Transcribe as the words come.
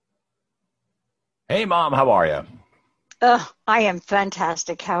Hey, Mom, how are you? I am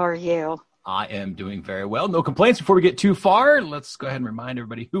fantastic. How are you? I am doing very well. No complaints. Before we get too far, let's go ahead and remind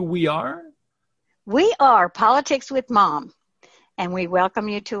everybody who we are. We are Politics with Mom, and we welcome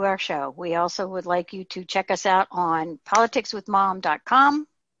you to our show. We also would like you to check us out on politicswithmom.com,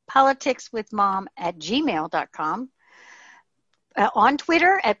 politicswithmom@gmail.com, on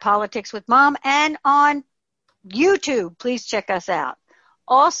Twitter at Politics with Mom, and on YouTube. Please check us out.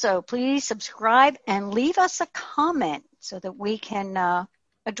 Also, please subscribe and leave us a comment so that we can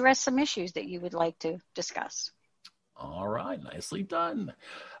address some issues that you would like to discuss. All right, nicely done.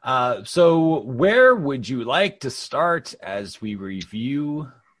 So where would you like to start as we review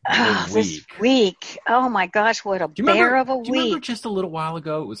the week? This week, oh my gosh, what a bear of a week. Do you remember just a little while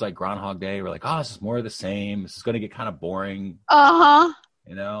ago, it was like Groundhog Day. We're like, oh, this is more of the same. This is going to get kind of boring. Uh-huh.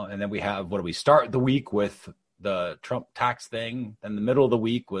 You know, and then we have, we start the week with the Trump tax thing. Then the middle of the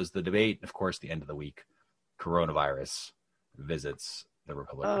week was the debate. Of course, the end of the week, coronavirus visits the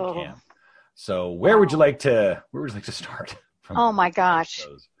Republican camp. So where would you like to start? Oh my gosh.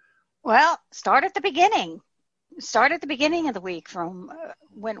 Well, start at the beginning. Start at the beginning of the week from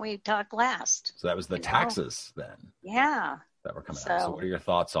when we talked last. So that was the taxes then. Yeah. That were coming out. So what are your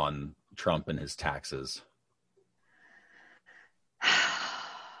thoughts on Trump and his taxes?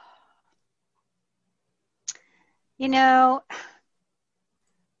 You know,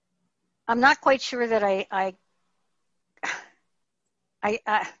 I'm not quite sure that I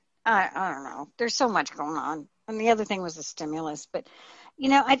don't know. There's so much going on. And the other thing was the stimulus, but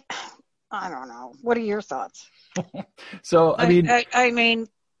I don't know. What are your thoughts? So, I mean,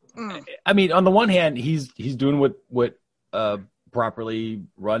 on the one hand, he's doing what properly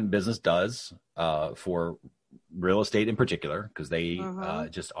run business does for real estate in particular, because they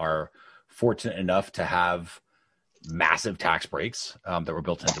just are fortunate enough to have massive tax breaks that were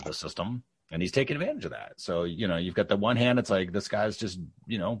built into the system. And he's taking advantage of that. So, you've got the one hand, it's like this guy's just,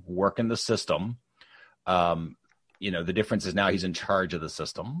 working the system. The difference is now he's in charge of the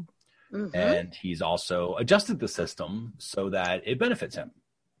system. Mm-hmm. And he's also adjusted the system so that it benefits him,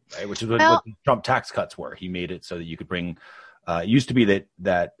 right? Which is what the Trump tax cuts were. He made it so that you could bring it used to be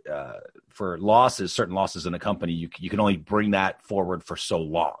that for certain losses in a company, you can only bring that forward for so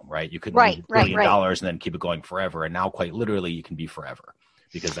long, right? You couldn't $1 billion and then keep it going forever. And now quite literally you can be forever,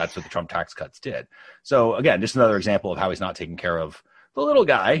 because that's what the Trump tax cuts did. So again, just another example of how he's not taking care of the little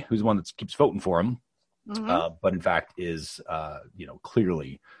guy who's the one that keeps voting for him, but in fact is,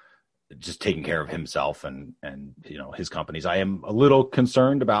 clearly just taking care of himself and his companies. I am a little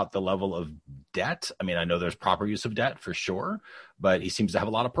concerned about the level of debt. I mean, I know there's proper use of debt for sure, but he seems to have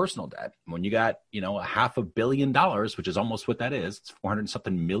a lot of personal debt. When you got, $500 million, which is almost what that is, it's $400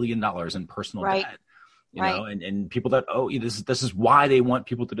 something million in personal debt. You know, and people that this is why they want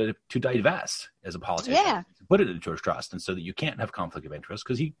people to divest as a politician, to put it into a trust, and so that you can't have conflict of interest,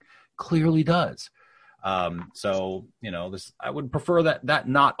 because he clearly does. So I would prefer that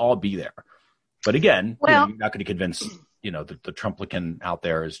not all be there. But again, you're not going to convince the Trumplican out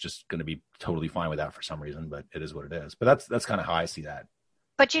there is just going to be totally fine with that for some reason. But it is what it is. But that's kind of how I see that.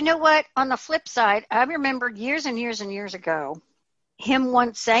 But you know what? On the flip side, I remember years and years and years ago, him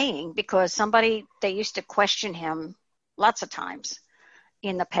once saying, because they used to question him lots of times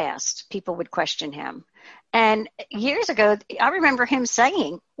in the past, people would question him. And years ago, I remember him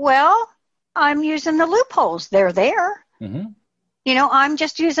saying, well, I'm using the loopholes. They're there. Mm-hmm. I'm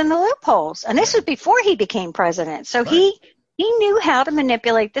just using the loopholes. And this was before he became president. So he knew how to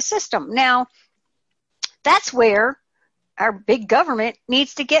manipulate the system. Now, that's where our big government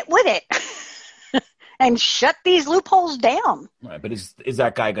needs to get with it. And shut these loopholes down. Right, but is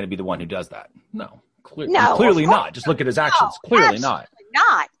that guy going to be the one who does that? No, clearly not. Just look at his actions. Clearly not.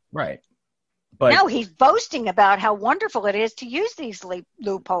 Right. But no, he's boasting about how wonderful it is to use these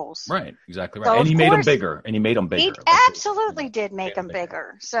loopholes. Right, exactly right. So and he made them bigger. He absolutely did make them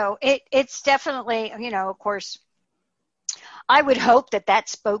bigger. So it's definitely, of course, I would hope that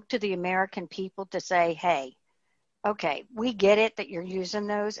spoke to the American people to say, hey, okay, we get it that you're using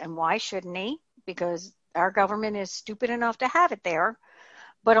those, and why shouldn't he? Because our government is stupid enough to have it there.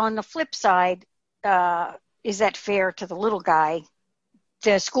 But on the flip side, is that fair to the little guy,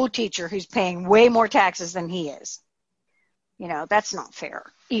 the school teacher who's paying way more taxes than he is? That's not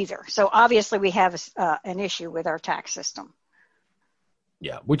fair either. So obviously we have an issue with our tax system.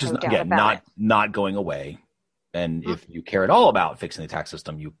 Yeah, which is, again, not going away. And if you care at all about fixing the tax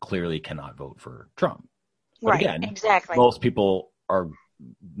system, you clearly cannot vote for Trump. But again, exactly. Most people are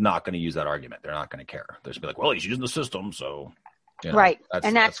not going to use that argument. They're not going to care. They're just be like, well, he's using the system, so right.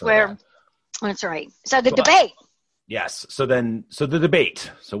 That's where that's right. So the debate. Yes. So the debate.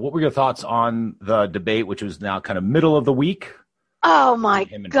 So what were your thoughts on the debate, which was now kind of middle of the week? Oh my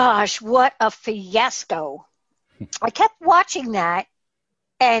gosh, what a fiasco. I kept watching that.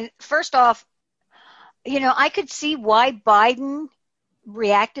 And first off, I could see why Biden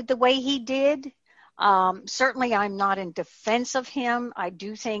reacted the way he did. Certainly, I'm not in defense of him. I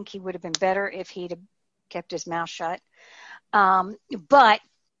do think he would have been better if he'd have kept his mouth shut. But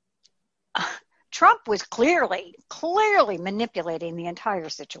Trump was clearly manipulating the entire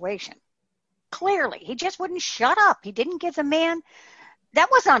situation. Clearly, he just wouldn't shut up. He didn't give the man.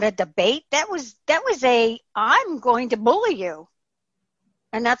 That was not a debate. That was I'm going to bully you,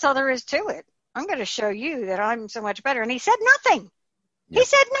 and that's all there is to it. I'm going to show you that I'm so much better. And he said nothing. Yep. He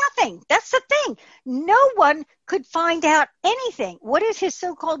said nothing. That's the thing. No one could find out anything. What is his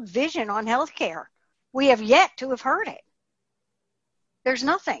so-called vision on health care? We have yet to have heard it. There's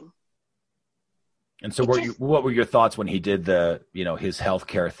nothing. And so what were your thoughts when he did his health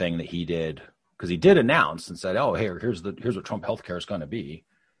care thing that he did? Because he did announce and said, oh, here's what Trump health care is going to be.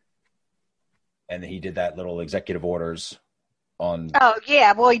 And then he did that little executive orders on. Oh,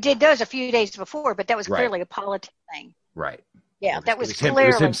 yeah. Well, he did those a few days before, but that was clearly a politics thing. Right. Yeah, that was clearly. It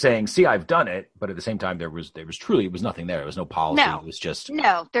was him saying, see, I've done it. But at the same time, there was nothing there. There was no policy. No. It was just, there's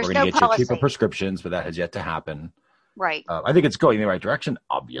we're no going to get policy. you cheaper prescriptions, but that has yet to happen. Right. I think it's going in the right direction,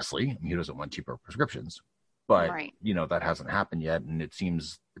 obviously. I mean, he doesn't want cheaper prescriptions. But, that hasn't happened yet. And it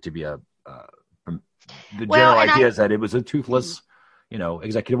seems to be the general idea is that it was a toothless,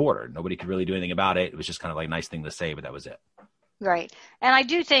 executive order. Nobody could really do anything about it. It was just kind of like a nice thing to say, but that was it. Right. And I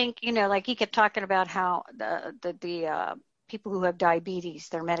do think, like he kept talking about how the people who have diabetes,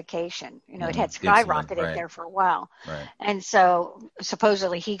 their medication, it had skyrocketed there for a while. Right. And so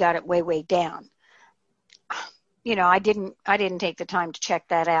supposedly he got it way, way down. I didn't take the time to check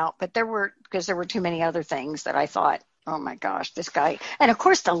that out, but there were too many other things that I thought, oh my gosh, this guy, and of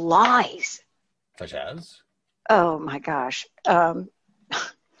course the lies. Such as? Oh my gosh.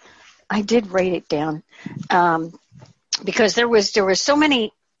 I did write it down. Because there was so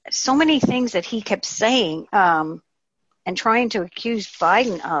many things that he kept saying, and trying to accuse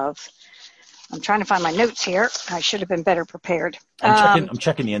Biden of. I'm trying to find my notes here. I should have been better prepared. I'm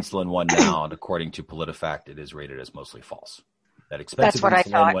checking the insulin one now, and according to PolitiFact, it is rated as mostly false. That expensive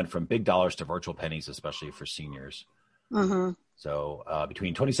insulin went from big dollars to virtual pennies, especially for seniors. Mm-hmm. So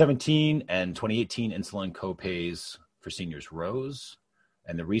between 2017 and 2018, insulin copays for seniors rose,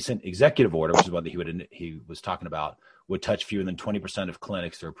 and the recent executive order, which is one that he was talking about, would touch fewer than 20% of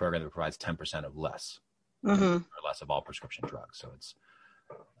clinics through a program that provides 10% of less, or less of all prescription drugs. So it's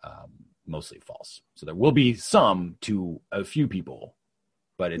mostly false. So there will be some to a few people,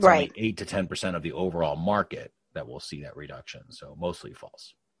 but it's only 8 to 10% of the overall market that will see that reduction. So mostly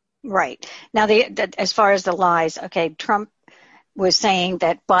false. Right. Now, as far as the lies, Trump was saying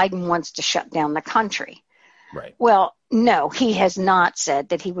that Biden wants to shut down the country. Right. Well, no, he has not said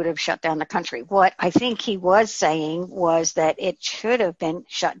that he would have shut down the country. What I think he was saying was that it should have been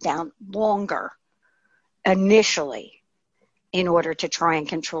shut down longer initially in order to try and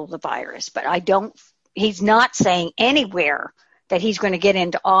control the virus. But he's not saying anywhere that he's going to get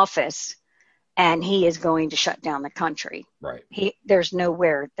into office and he is going to shut down the country. Right. There's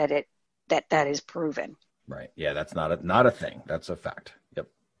nowhere that is proven. Right. Yeah, that's not a thing. That's a fact. Yep.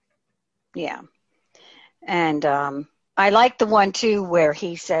 Yeah. And I like the one, too, where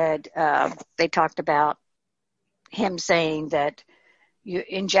he said they talked about him saying that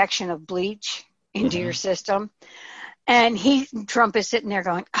injection of bleach into your system. And Trump is sitting there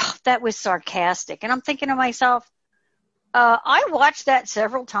going, oh, that was sarcastic. And I'm thinking to myself, I watched that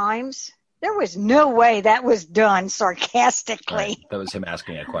several times. There was no way that was done sarcastically. Right. That was him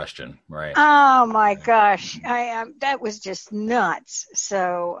asking a question, right? Oh, my gosh. That was just nuts.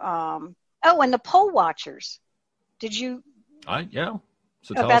 So, and the poll watchers. Did you? Yeah.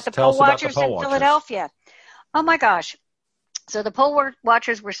 So about the poll watchers in Philadelphia. Oh, my gosh. So the poll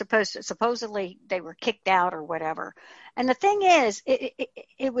watchers were supposedly they were kicked out or whatever. And the thing is,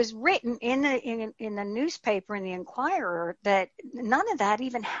 it was written in the newspaper, in the Inquirer, that none of that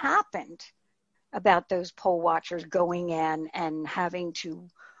even happened about those poll watchers going in and having to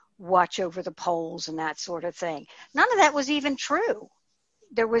watch over the polls and that sort of thing. None of that was even true.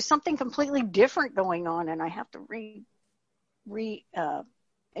 There was something completely different going on, and I have to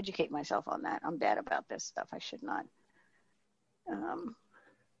educate myself on that. I'm bad about this stuff. I should not.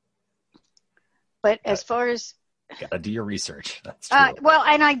 But as far as gotta do your research. That's true. Well,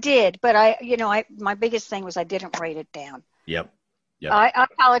 and I did, but my biggest thing was I didn't write it down. Yep. I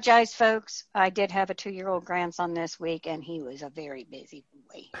apologize, folks. I did have a 2-year-old grandson this week, and he was a very busy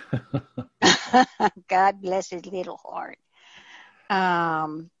boy. God bless his little heart.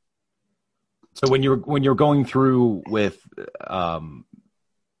 So when you're going through with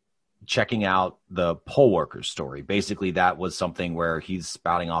checking out the poll workers story, basically that was something where he's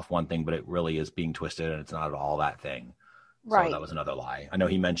spouting off one thing, but it really is being twisted, and it's not at all that thing. Right. So that was another lie. I know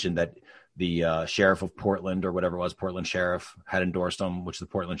he mentioned that the sheriff of Portland, or whatever it was, Portland sheriff, had endorsed him, which the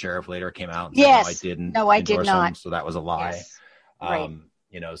Portland sheriff later came out and said, no, I didn't. No, I did not. Him, so that was a lie. Yes. Right.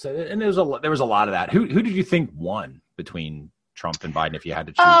 So and there was a lot of that. Who did you think won between Trump and Biden, if you had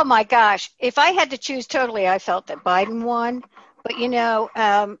to choose? Oh my gosh. If I had to choose totally, I felt that Biden won. But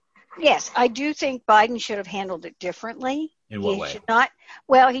yes, I do think Biden should have handled it differently. In what way?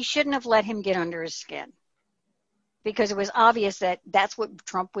 He shouldn't have let him get under his skin. Because it was obvious that that's what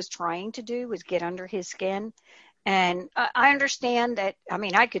Trump was trying to do, was get under his skin. And I understand that. I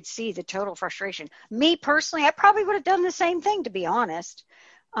mean, I could see the total frustration. Me personally, I probably would have done the same thing, to be honest.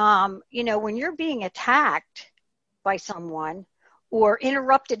 When you're being attacked by someone or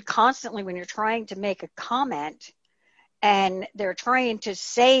interrupted constantly when you're trying to make a comment, and they're trying to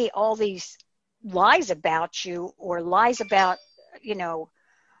say all these lies about you, or lies about,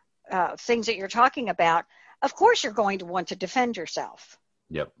 things that you're talking about, of course you're going to want to defend yourself.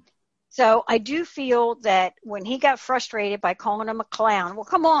 Yep. So I do feel that when he got frustrated by calling him a clown, well,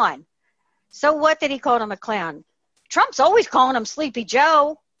 come on. So what did he call him a clown? Trump's always calling him Sleepy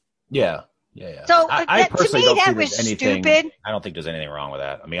Joe. Yeah. So I personally to me, don't that was stupid. I don't think there's anything wrong with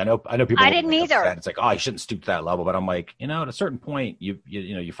that. I mean, I know people. I didn't either. It's like, oh, you shouldn't stoop to that level. But I'm like, at a certain point, you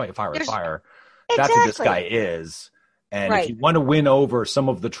fight fire with fire. Exactly. That's what this guy is. And if you want to win over some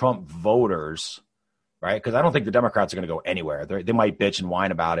of the Trump voters, right? Because I don't think the Democrats are going to go anywhere. They might bitch and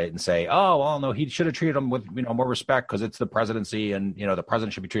whine about it and say, oh, well, no, he should have treated him with more respect because it's the presidency, and the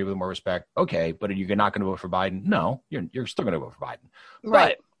president should be treated with more respect. Okay, but you're not going to vote for Biden? No, you're still going to vote for Biden.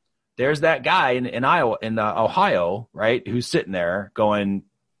 Right. But there's that guy in Ohio, right, who's sitting there going,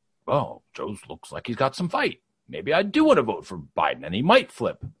 oh, Joe looks like he's got some fight. Maybe I do want to vote for Biden, and he might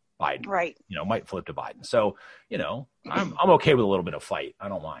flip Biden. Right. Might flip to Biden. So, I'm okay with a little bit of fight. I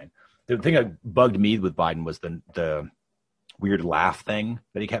don't mind. The thing that bugged me with Biden was the weird laugh thing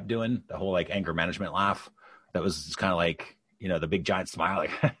that he kept doing, the whole anger management laugh. That was just kind of like, the big giant smile,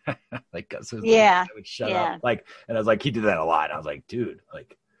 like yeah, I would shut up. And I was like, he did that a lot. And I was like, dude, I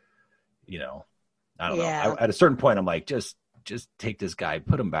don't know. At a certain point, I'm like, just take this guy,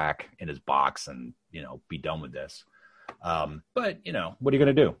 put him back in his box, and be done with this. But what are you going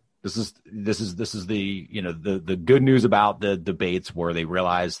to do? This is the the good news about the debates, where they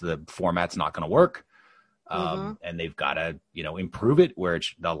realize the format's not going to work, and they've got to improve it. Where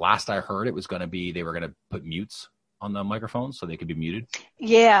the last I heard, it was going to be they were going to put mutes on the microphones so they could be muted.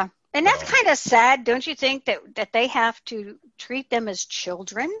 Yeah, and that's kind of sad, don't you think, that they have to treat them as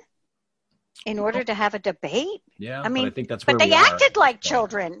children in order to have a debate? Yeah, I mean, but I think that's where they acted like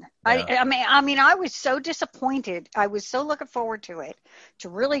children. Yeah. I mean, I was so disappointed. I was so looking forward to it, to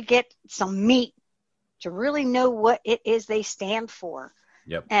really get some meat, to really know what it is they stand for.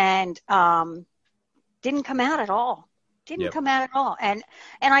 Yep. And didn't come out at all. Come out at all. And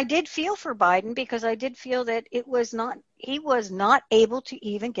I did feel for Biden, because I did feel that he was not able to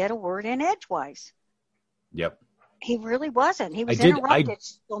even get a word in edgewise. Yep. He really wasn't. He was interrupted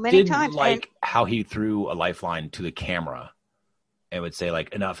so many times. How he threw a lifeline to the camera and would say,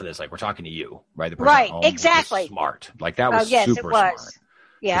 enough of this. We're talking to you, right? The person right, at home exactly. Was smart. That was yes, super it was. smart.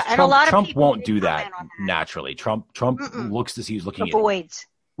 Yeah, and Trump, a lot of Trump people won't do that naturally. Trump looks to see who's looking avoids.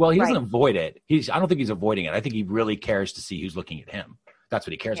 Well, he doesn't avoid it. I don't think he's avoiding it. I think he really cares to see who's looking at him. That's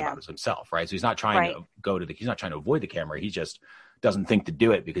what he cares about, is himself, right? So he's not trying to he's not trying to avoid the camera. He just doesn't think to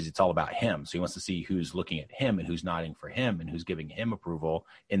do it because it's all about him. So he wants to see who's looking at him and who's nodding for him and who's giving him approval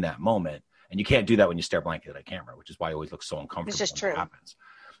in that moment. And you can't do that when you stare blankly at a camera, which is why he always looks so uncomfortable this is when true. it happens.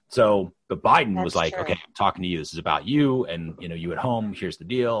 So, but Biden was like, true. okay, I'm talking to you. This is about you, and you at home. Here's the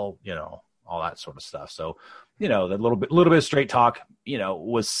deal. All that sort of stuff. So, the little bit of straight talk,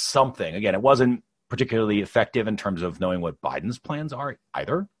 was something. Again, it wasn't particularly effective in terms of knowing what Biden's plans are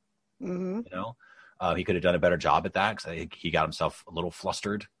either. Mm-hmm. He could have done a better job at that, because I think he got himself a little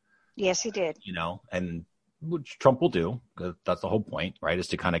flustered. Yes, he did. And which Trump will do, because that's the whole point, right? Is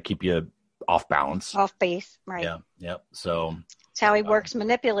to kind of keep you off balance, off base, right? Yeah, yep. So that's how he works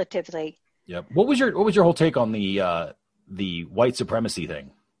manipulatively. Yep. What was your whole take on the white supremacy thing?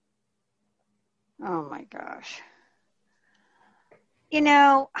 Oh my gosh.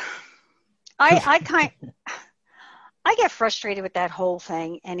 I get frustrated with that whole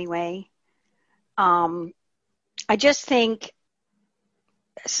thing anyway. I just think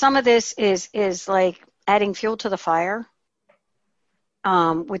some of this is like adding fuel to the fire.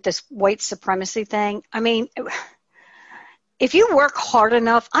 with this white supremacy thing. I mean, if you work hard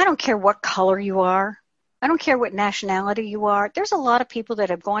enough, I don't care what color you are. I don't care what nationality you are. There's a lot of people that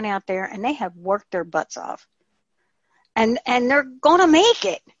have gone out there and they have worked their butts off. And they're going to make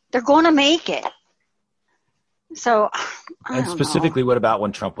it. They're going to make it. So, and specifically, what about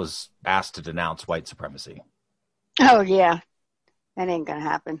when Trump was asked to denounce white supremacy? Oh, yeah. That ain't going to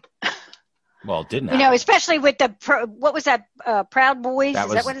happen. Well, it didn't happen. Especially with what was that, Proud Boys?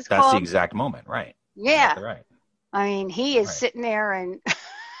 Is that what it's called? That's the exact moment, right? Yeah. Exactly right. I mean, he is sitting there and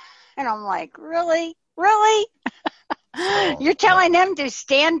I'm like, really? Really? You're telling them to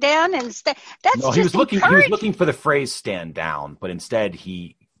stand down and stay? That's he was looking for the phrase "stand down," but instead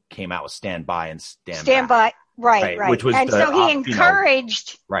he came out with "stand by" and "stand by." Right. Which was so he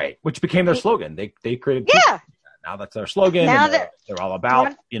encouraged. Which became their slogan. They created. Yeah. Now that's their slogan. Now they're all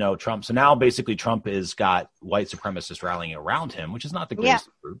about Trump. So now basically Trump has got white supremacists rallying around him, which is not the greatest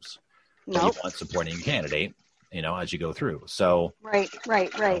of groups. No. You want supporting a candidate, as you go through. So right.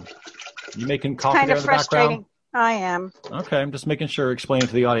 You making coffee there in the background? I am. Okay, I'm just making sure, explaining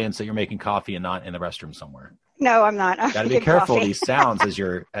to the audience that you're making coffee and not in the restroom somewing. No, I'm not. Got to be careful of these sounds as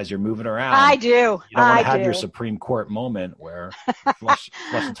you're moving around. I do. You don't want to have your Supreme Court moment where you flush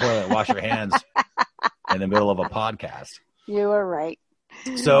the toilet, wash your hands in the middle of a podcast. You are right.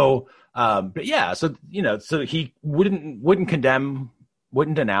 So, but yeah, so he wouldn't condemn,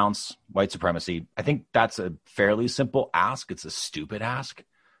 wouldn't denounce white supremacy. I think that's a fairly simple ask. It's a stupid ask.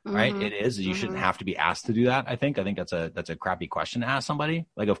 Right. Mm-hmm. It is. You shouldn't have to be asked to do that. I think that's a crappy question to ask somebody.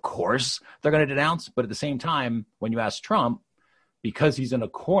 Like, of course they're going to denounce, but at the same time, when you ask Trump, because he's in a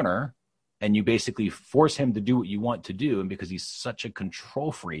corner and you basically force him to do what you want to do, and because he's such a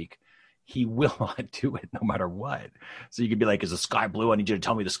control freak, he will not do it no matter what. So you could be like, is the sky blue? I need you to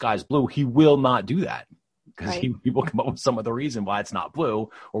tell me the sky's blue. He will not do that because he will come up with some other reason why it's not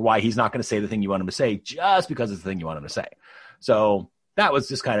blue, or why he's not going to say the thing you want him to say just because it's the thing you want him to say. So that was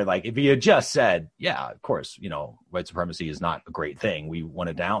just kind of like, if he had just said, yeah, of course, white supremacy is not a great thing. We want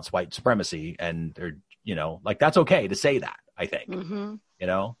to denounce white supremacy, and they're, like, that's okay to say that, I think,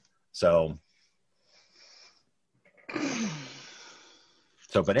 so,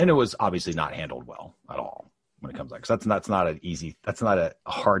 but it was obviously not handled well at all when it comes to that, because that's not a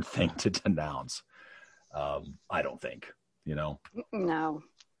hard thing to denounce. I don't think, No,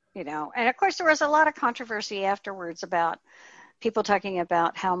 and of course there was a lot of controversy afterwards about people talking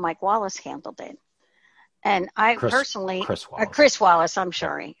about how Mike Wallace handled it. And I personally, Chris Wallace, I'm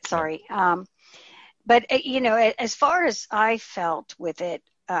sorry. But as far as I felt with it,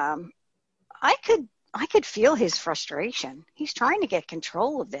 I could feel his frustration. He's trying to get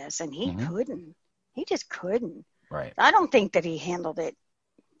control of this, and he couldn't. He just couldn't. Right. I don't think that he handled it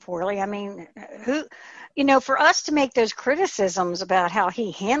poorly. I mean, for us to make those criticisms about how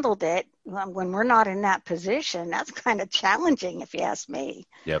he handled it when we're not in that position, that's kind of challenging, if you ask me.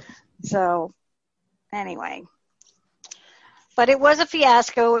 Yep. So anyway, but it was a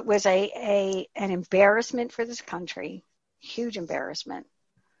fiasco. It was an embarrassment for this country, huge embarrassment.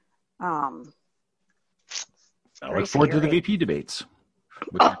 I look forward to the VP debates.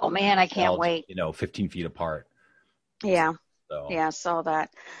 Oh man, I can't wait. 15 feet apart. Yeah. So. Yeah, I saw that.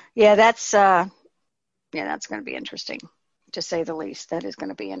 Yeah, that's going to be interesting, to say the least. That is going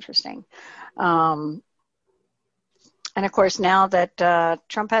to be interesting. And of course, now that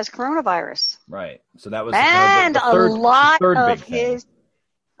Trump has coronavirus, right? So that was a lot of his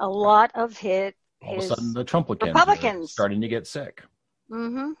all of a sudden the Republicans starting to get sick.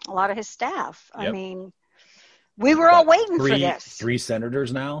 Mm-hmm. A lot of his staff. Yep. I mean, we were all waiting for this. 3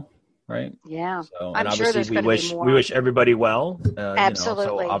 senators now. Right. Yeah. So, I'm sure there's going to be more. We wish everybody well.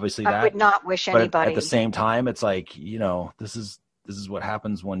 Absolutely. So obviously, I would not wish anybody. But at the same time, it's like, this is what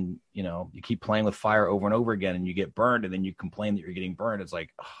happens when you keep playing with fire over and over again, and you get burned, and then you complain that you're getting burned. It's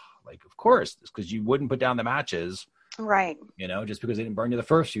like of course, it's because you wouldn't put down the matches. Right. Just because they didn't burn you the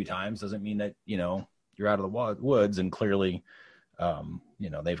first few times doesn't mean that you're out of the woods. And clearly,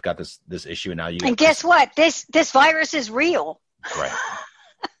 they've got this issue, and now And guess what? This virus is real. Right.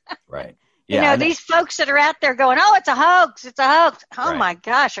 Right. Yeah, these folks that are out there going, "Oh, it's a hoax. It's a hoax." Oh my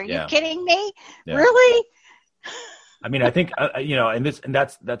gosh, are you kidding me? Yeah. Really? I mean, I think and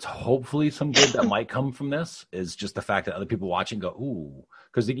that's hopefully some good that might come from this, is just the fact that other people watching go, "Ooh,"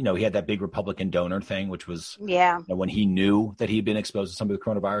 because he had that big Republican donor thing, which was when he knew that he had been exposed to somebody with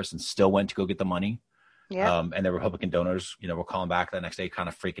coronavirus and still went to go get the money. Yeah. And the Republican donors, were calling back the next day, kind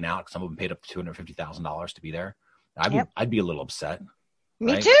of freaking out. Some of them paid up to $250,000 to be there. I'd be a little upset.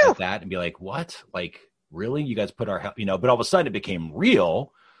 Me right? too. At that, and be like, what? Like, really? You guys put our help, but all of a sudden it became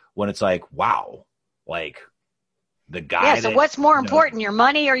real when it's like, wow, like the guy. Yeah. So what's more important, your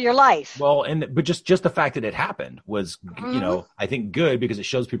money or your life? Well, but just the fact that it happened was, I think good, because it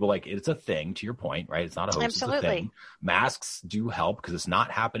shows people like it's a thing, to your point, right? It's not a hoax. Absolutely. It's a thing. Masks do help because it's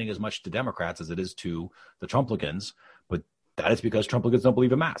not happening as much to Democrats as it is to the Trumplicans. But that is because Trumplicans don't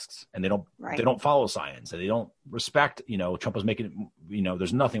believe in masks, and they don't follow science, and they don't respect, Trump was making,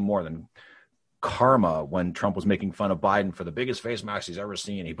 there's nothing more than karma when Trump was making fun of Biden for the biggest face mask he's ever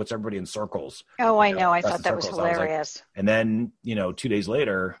seen. He puts everybody in circles. Oh, I know. I thought that was hilarious. And then, 2 days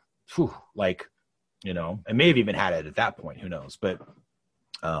later, and may have even had it at that point. Who knows? But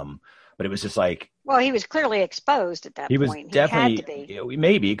it was just like, well, he was clearly exposed at that point. He was definitely,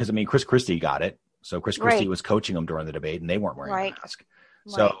 maybe, because Chris Christie got it. So Chris Christie was coaching him during the debate, and they weren't wearing a mask.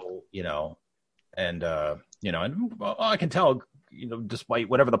 So, and I can tell, despite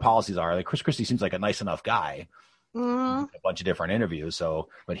whatever the policies are, like Chris Christie seems like a nice enough guy. A bunch of different interviews. So,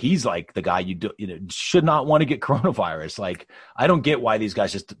 but he's like the guy you should not want to get coronavirus. Like, I don't get why these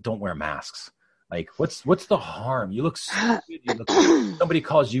guys just don't wear masks. Like, what's the harm? You look stupid. Somebody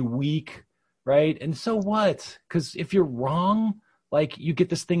calls you weak, right? And so what? Because if you're wrong, like, you get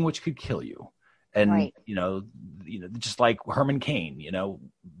this thing which could kill you. And just like Herman Cain,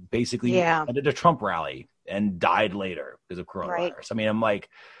 basically attended a Trump rally and died later because of coronavirus. Right. I mean, I'm like,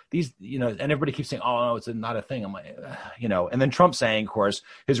 these, and everybody keeps saying, oh, no, it's not a thing. I'm like, and then Trump saying, of course,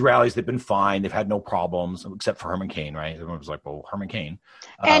 his rallies, they've been fine. They've had no problems, except for Herman Cain, right? Everyone was like, well, Herman Cain.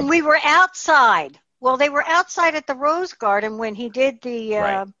 And we were outside. Well, they were outside at the Rose Garden when he did the...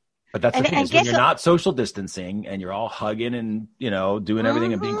 Right. But that's the thing, is when you're not social distancing and you're all hugging and, doing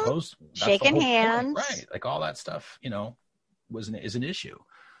everything and being close. Shaking hands. Right. Like all that stuff, is an issue,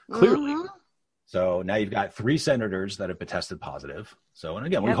 clearly. So now you've got 3 senators that have been tested positive. So, and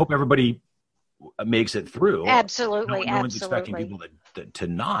again, we hope everybody makes it through. Absolutely. No one's expecting people to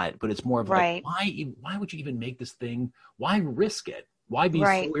not, but it's more of like, why would you even make this thing? Why risk it? Why be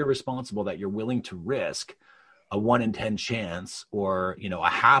so irresponsible that you're willing to risk a 1 in 10 chance, or, a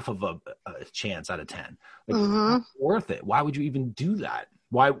half of a chance out of 10? Like, it's not worth it. Why would you even do that?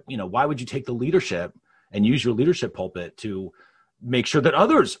 Why would you take the leadership and use your leadership pulpit to make sure that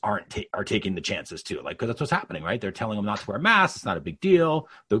others are taking the chances too? Like, because that's what's happening, right? They're telling them not to wear masks. It's not a big deal.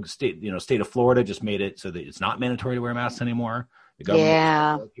 The state of Florida just made it so that it's not mandatory to wear masks anymore. The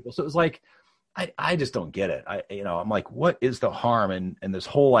government people. So it was like, I just don't get it. I'm like, what is the harm in this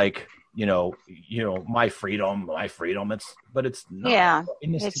whole, like, my freedom. But it's not. Yeah,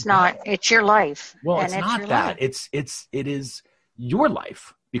 it's not. It's your life. Well, it's not that. It is your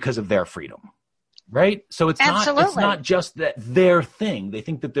life because of their freedom. Right. So it's not just that their thing. They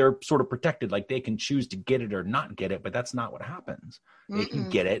think that they're sort of protected, like they can choose to get it or not get it, but that's not what happens. They can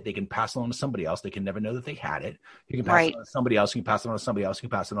get it. They can pass it on to somebody else. They can never know that they had it. You can pass it on to somebody else. You can pass it on to somebody else. You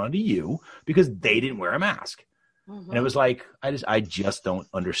can pass it on to you because they didn't wear a mask. And it was like, I just don't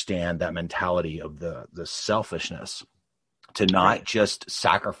understand that mentality of the selfishness to not just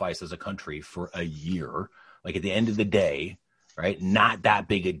sacrifice as a country for a year. Like, at the end of the day, right? Not that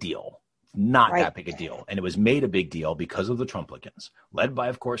big a deal. Not that big a deal. And it was made a big deal because of the Trumplicans, led by,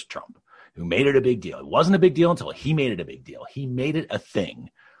 of course, Trump, who made it a big deal. It wasn't a big deal until he made it a big deal. He made it a thing.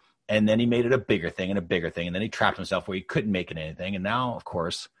 And then he made it a bigger thing and a bigger thing. And then he trapped himself where he couldn't make it anything. And now, of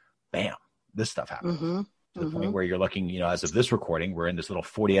course, bam, this stuff happens. To the point where you're looking, as of this recording, we're in this little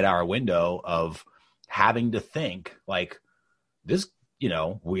 48-hour window of having to think like this,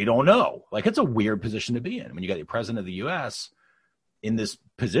 we don't know. Like, it's a weird position to be in when you got the president of the U.S. in this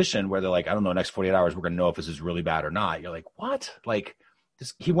position where they're like, I don't know, next 48 hours, we're going to know if this is really bad or not. You're like, what? Like,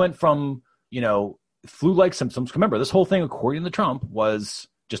 this, he went from, flu-like symptoms. Remember, this whole thing, according to Trump, was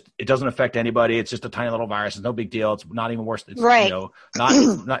just, it doesn't affect anybody. It's just a tiny little virus. It's no big deal. It's not even worse. It's,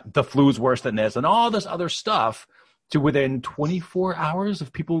 not the flu's worse than this and all this other stuff, to within 24 hours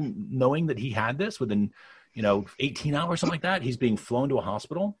of people knowing that he had this, within, 18 hours, something like that, he's being flown to a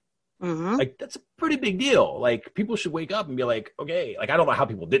hospital. Like, that's a pretty big deal. Like, people should wake up and be like, okay, like, I don't know how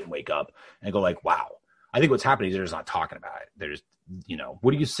people didn't wake up and go like, wow. I think what's happening is they're just not talking about it. They're just,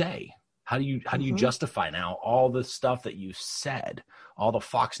 what do you say? How do you justify now all the stuff that you said, all the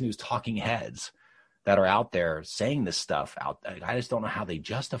Fox News talking heads that are out there saying this stuff out? I just don't know how they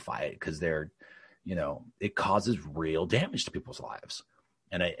justify it, because they're, it causes real damage to people's lives.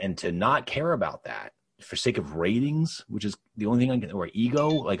 And to not care about that for sake of ratings, which is the only thing I can, or ego,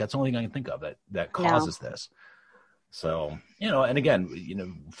 like, that's the only thing I can think of that causes this. So, and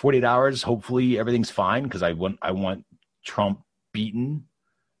again, 48 hours, hopefully everything's fine, because I want Trump beaten,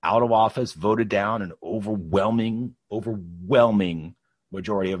 out of office, voted down, an overwhelming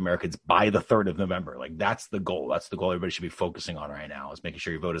majority of Americans by the 3rd of November. Like, that's the goal. That's the goal everybody should be focusing on right now, is making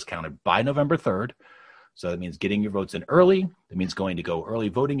sure your vote is counted by November 3rd, So that means getting your votes in early. That means going to go early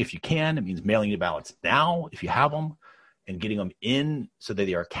voting if you can. It means mailing your ballots now if you have them, and getting them in so that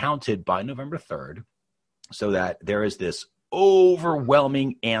they are counted by November 3rd, so that there is this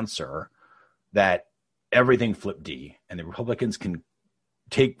overwhelming answer that everything flipped D, and the Republicans can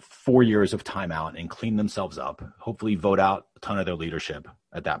take 4 years of time out and clean themselves up, hopefully vote out a ton of their leadership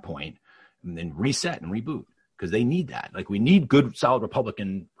at that point, and then reset and reboot, because they need that. Like, we need good, solid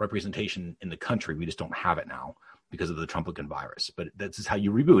Republican representation in the country. We just don't have it now because of the Trumplican virus. But this is how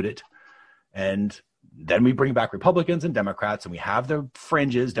you reboot it. And then we bring back Republicans and Democrats, and we have the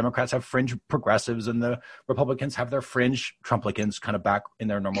fringes. Democrats have fringe progressives, and the Republicans have their fringe Trumplicans kind of back in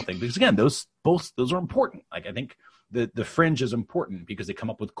their normal thing. Because again, those are important. Like, I think the fringe is important because they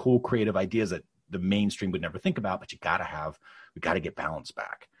come up with cool, creative ideas that the mainstream would never think about. But we got to get balance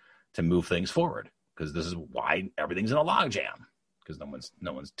back to move things forward, because this is why everything's in a logjam, because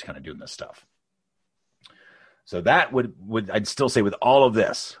no one's kind of doing this stuff. So that would I'd still say with all of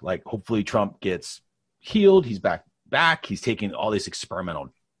this, like, hopefully Trump gets healed. He's back. He's taking all these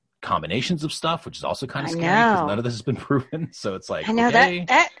experimental combinations of stuff, which is also kind of scary because none of this has been proven. So it's like, I know okay.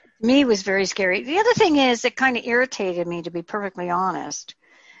 that to me was very scary. The other thing is that kind of irritated me, to be perfectly honest,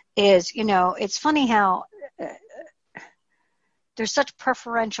 is, it's funny how there's such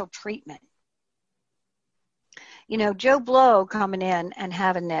preferential treatment. Joe Blow coming in and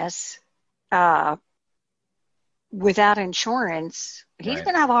having this without insurance, he's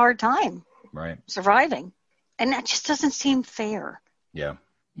going to have a hard time surviving. And that just doesn't seem fair. Yeah.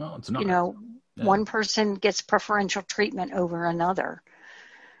 No, it's not. One person gets preferential treatment over another.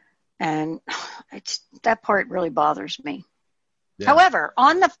 And that part really bothers me. Yeah. However,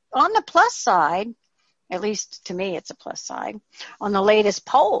 on the plus side, at least to me, it's a plus side. On the latest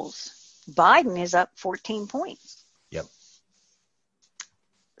polls, Biden is up 14 points. Yep.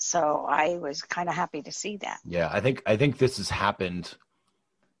 So I was kind of happy to see that. Yeah, I think this has happened.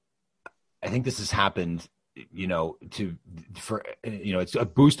 It's a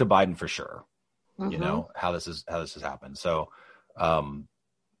boost to Biden for sure. Mm-hmm. How this has happened. So,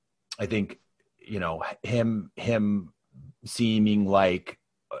 I think, him seeming like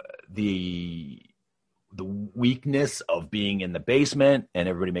the weakness of being in the basement and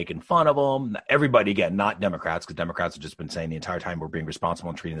everybody making fun of him. Everybody, again, not Democrats, because Democrats have just been saying the entire time we're being responsible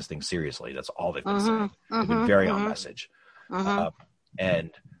and treating this thing seriously. That's all they've been saying. They've been very on message. But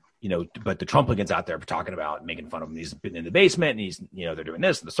the Trumplicans out there talking about making fun of him. He's been in the basement and he's, they're doing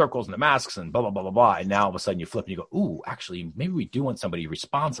this and the circles and the masks and blah, blah, blah, blah, blah. And now all of a sudden you flip and you go, ooh, actually, maybe we do want somebody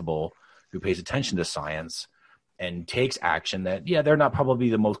responsible who pays attention to science and takes action that, they're not probably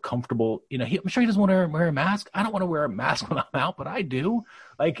the most comfortable. I'm sure he doesn't want to wear a mask. I don't want to wear a mask when I'm out, but I do.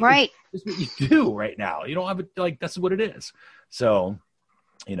 Like, right. It's what you do right now. You don't have it, like, that's what it is. So,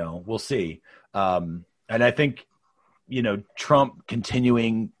 we'll see. And I think, Trump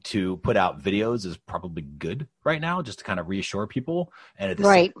continuing to put out videos is probably good right now, just to kind of reassure people. And at the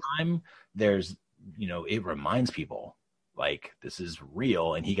same time, there's, it reminds people, like, this is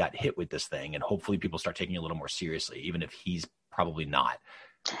real and he got hit with this thing, and hopefully people start taking it a little more seriously, even if he's probably not.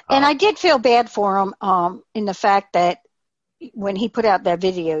 And I did feel bad for him in the fact that when he put out that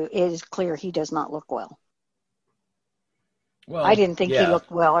video, it is clear he does not look well. Well, I didn't think he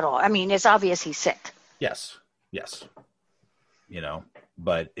looked well at all. I mean, it's obvious he's sick. Yes.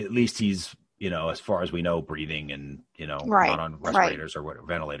 But at least he's, as far as we know, breathing and, not on respirators or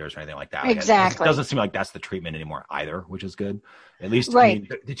ventilators or anything like that. Exactly. It doesn't seem like that's the treatment anymore either, which is good. At least, I mean,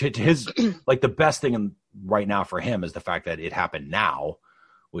 to his, like, the best thing right now for him is the fact that it happened now,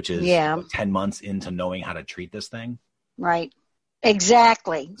 which is 10 months into knowing how to treat this thing. Right.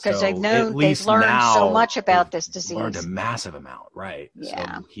 Exactly. Because they've learned so much about this disease. Learned a massive amount. Right.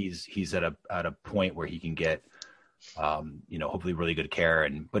 Yeah. So he's at a point where he can get, hopefully really good care.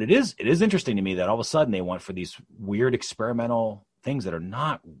 But it is interesting to me that all of a sudden they went for these weird experimental things that are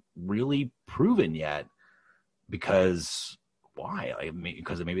not really proven yet. Because why? I mean,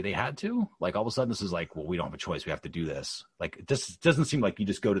 because maybe they had to. Like, all of a sudden this is like, well, we don't have a choice. We have to do this. Like, this doesn't seem like you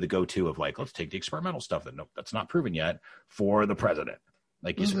just go to the go-to of, like, let's take the experimental stuff that's not proven yet for the president.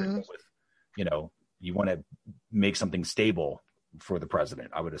 Like, you sort of go with, you want to make something stable for the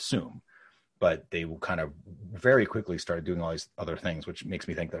president, I would assume. But they will kind of very quickly started doing all these other things, which makes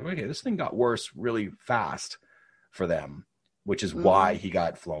me think that, okay, this thing got worse really fast for them, which is why he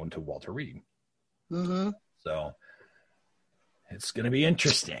got flown to Walter Reed. So it's going to be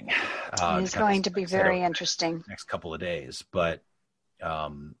interesting. It's going to be very interesting. Next couple of days. But,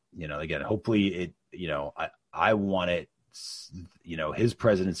 again, hopefully I want it, his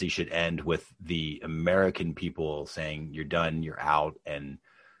presidency should end with the American people saying, you're done, you're out, and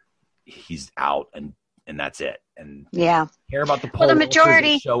he's out and and that's it. And yeah, care about the poll well, the watchers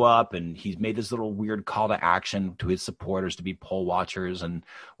majority that show up, and he's made this little weird call to action to his supporters to be poll watchers and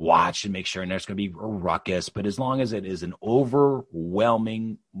watch and make sure, and there's going to be a ruckus. But as long as it is an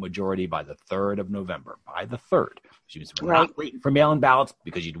overwhelming majority by the 3rd of November, which means we're not waiting for mail-in ballots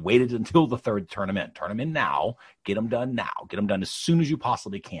because you'd waited until the 3rd to turn them in now, get them done now, get them done as soon as you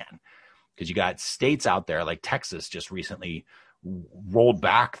possibly can. Because you got states out there like Texas just recently rolled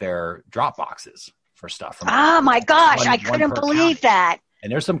back their drop boxes for stuff. Oh my gosh, I couldn't believe that.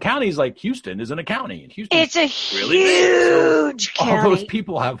 And there's some counties like Houston isn't a county. And Houston, it's a huge county. All those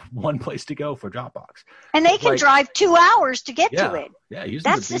people have one place to go for Dropbox. And they can drive 2 hours to get to it. Yeah,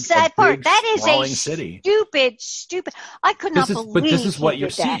 Houston's that's the sad part. That is a city. Stupid. I could not believe. But this is what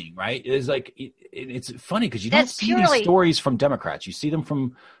you're seeing, right? It's like it's funny because you don't see these stories from Democrats. You see them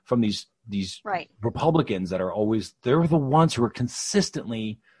from these Republicans that are always, they're the ones who are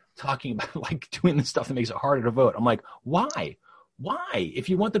consistently talking about like doing the stuff that makes it harder to vote. I'm like, why? If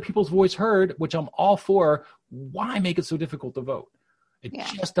you want the people's voice heard, which I'm all for, why make it so difficult to vote? It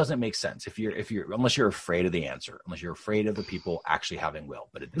just doesn't make sense if you're unless you're afraid of the answer, unless you're afraid of the people actually having will.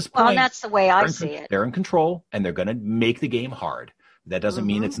 But at this point, well, that's the way I see it. They're in control and they're going to make the game hard. That doesn't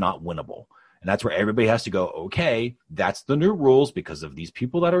mean it's not winnable. And that's where everybody has to go, okay, that's the new rules because of these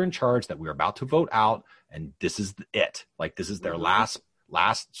people that are in charge that we're about to vote out. And this is it. Like this is their last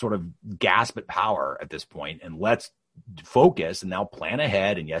sort of gasp at power at this point. And let's focus and now plan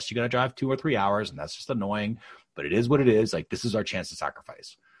ahead. And yes, you got to drive 2 or 3 hours and that's just annoying, but it is what it is. Like this is our chance to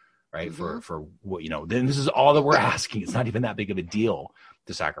sacrifice, right? For what, then this is all that we're asking. It's not even that big of a deal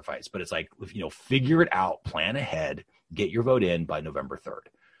to sacrifice, but it's like, figure it out, plan ahead, get your vote in by November 3rd.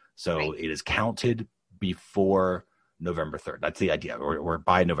 So it is counted before November 3rd. That's the idea, or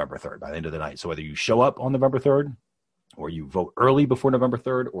by November 3rd, by the end of the night. So whether you show up on November 3rd, or you vote early before November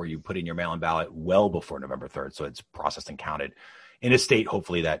 3rd, or you put in your mail-in ballot well before November 3rd, so it's processed and counted in a state,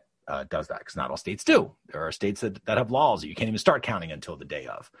 hopefully, that does that, because not all states do. There are states that have laws that you can't even start counting until the day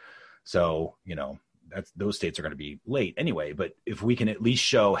of. So, those states are going to be late anyway. But if we can at least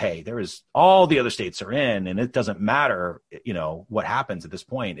show, hey, there is all the other states are in, and it doesn't matter, what happens at this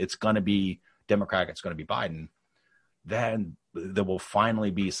point, it's going to be Democratic, it's going to be Biden, then there will finally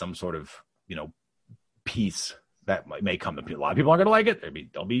be some sort of, peace that may come. A lot of people aren't going to like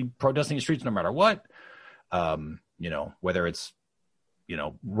it. They'll be protesting the streets no matter what. Whether it's,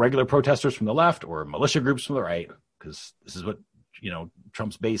 regular protesters from the left or militia groups from the right, because this is what,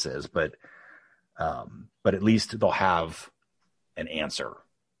 Trump's base is. But at least they'll have an answer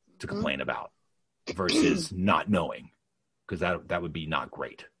to complain about versus not knowing, because that would be not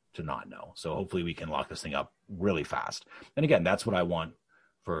great to not know. So hopefully we can lock this thing up really fast. And again, that's what I want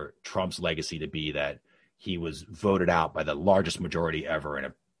for Trump's legacy to be, that he was voted out by the largest majority ever in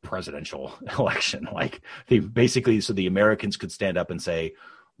a presidential election. Like so the Americans could stand up and say,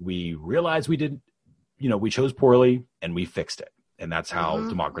 we realized we did, we chose poorly and we fixed it. And that's how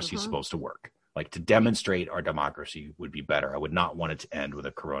democracy is supposed to work. Like to demonstrate our democracy would be better. I would not want it to end with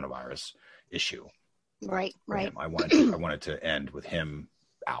a coronavirus issue. Right. I wanted to end with him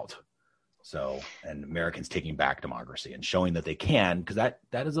out. So, and Americans taking back democracy and showing that they can, because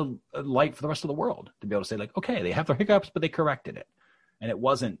that is a light for the rest of the world to be able to say, like, okay, they have their hiccups, but they corrected it. And it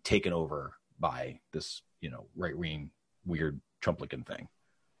wasn't taken over by this, right-wing, weird Trump-looking thing.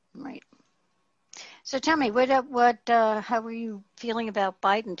 Right. So tell me, how were you feeling about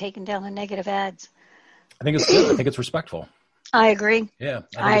Biden taking down the negative ads? I think it's good. I think it's respectful. I agree. Yeah,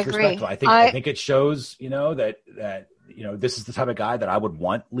 I think it's respectful. I think it shows, that this is the type of guy that I would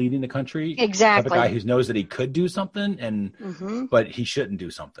want leading the country. Exactly. The type of guy who knows that he could do something, but he shouldn't do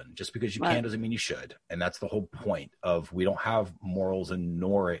something. Just because you can doesn't mean you should. And that's the whole point of, we don't have morals and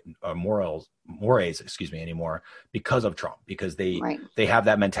mores anymore because of Trump, because they have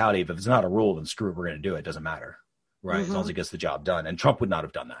that mentality of, if it's not a rule, then screw it, we're going to do it. It doesn't matter. Right. As long as it gets the job done. And Trump would not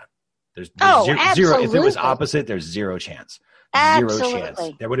have done that. There's zero. If it was opposite, there's zero chance. Absolutely. Zero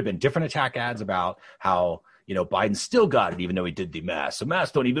chance. There would have been different attack ads about how, Biden still got it, even though he did the masks. So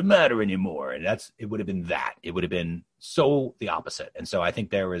masks don't even matter anymore. And it would have been that. It would have been so the opposite. And so I think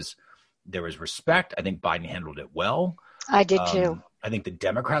there was respect. I think Biden handled it well. I did too. I think the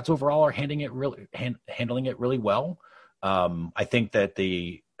Democrats overall are handling it really well. I think that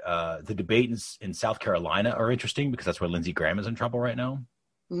the debates in South Carolina are interesting, because that's where Lindsey Graham is in trouble right now.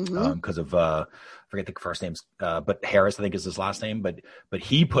 Because of I forget the first names, but Harris, I think, is his last name. But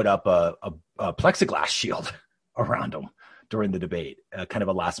he put up a plexiglass shield around him during the debate, kind of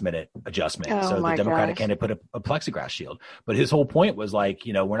a last minute adjustment. Oh, So the Democratic candidate put a plexiglass shield, but his whole point was like,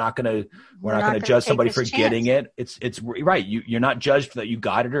 we're not going to judge somebody for getting it. It's right. You're not judged for that you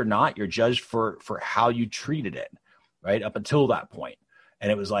got it or not. You're judged for how you treated it, right up until that point. And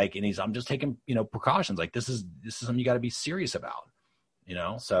it was like, I'm just taking precautions. Like this is something you got to be serious about.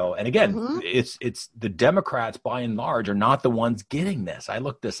 So, and again, it's the Democrats by and large are not the ones getting this. I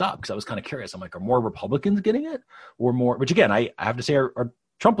looked this up because I was kind of curious. I'm like, are more Republicans getting it or more, which again, I have to say are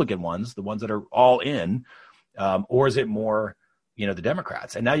Trumplican ones, the ones that are all in, or is it more, the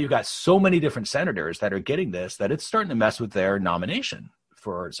Democrats? And now you've got so many different senators that are getting this, that it's starting to mess with their nomination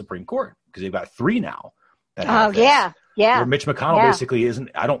for Supreme Court, because they've got 3 now. That yeah. Where Mitch McConnell basically isn't,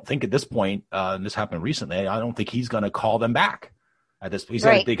 I don't think at this point, and this happened recently, I don't think he's going to call them back. At this, he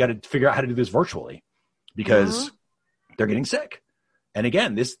said they got to figure out how to do this virtually because they're getting sick. And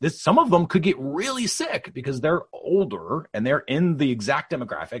again, this some of them could get really sick because they're older and they're in the exact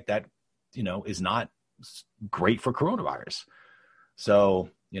demographic that is not great for coronavirus.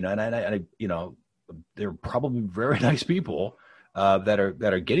 So and they're probably very nice people that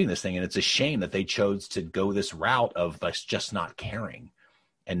are getting this thing, and it's a shame that they chose to go this route of just not caring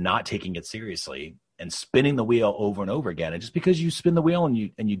and not taking it seriously. And spinning the wheel over and over again. And just because you spin the wheel and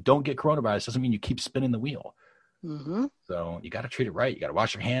you don't get coronavirus doesn't mean you keep spinning the wheel. So you got to treat it right. You got to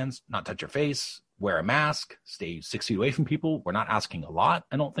wash your hands, not touch your face, wear a mask, stay 6 feet away from people. We're not asking a lot,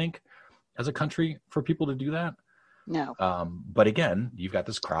 I don't think, as a country for people to do that. No. But again, you've got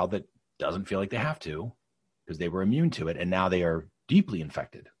this crowd that doesn't feel like they have to because they were immune to it. And now they are deeply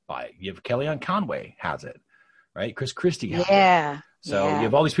infected by it. You have Kellyanne Conway has it, right? Chris Christie has it. So you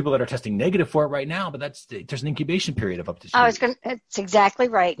have all these people that are testing negative for it right now, but there's an incubation period of up to 2 weeks. It's exactly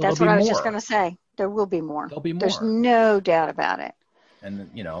right. That's what I was just going to say. There will be more. There'll be more. There's no doubt about it. And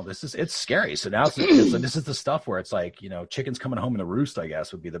it's scary. So now this is the stuff where it's like, chickens coming home in the roost, I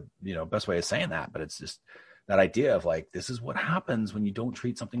guess would be the, best way of saying that. But it's just that idea of like, this is what happens when you don't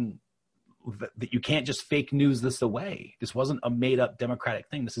treat something that you can't just fake news this away. This wasn't a made up Democratic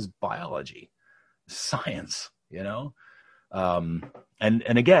thing. This is biology, science,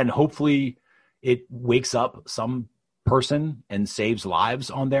 and again, hopefully it wakes up some person and saves lives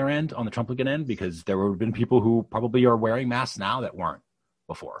on their end, on the Trumplican end, because there have been people who probably are wearing masks now that weren't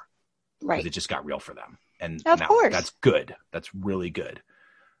before. Right. Because it just got real for them. And of course. That's good. That's really good.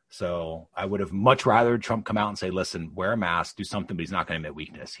 So I would have much rather Trump come out and say, listen, wear a mask, do something, but he's not going to admit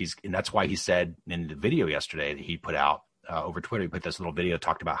weakness. And that's why he said in the video yesterday that he put out over Twitter, he put this little video,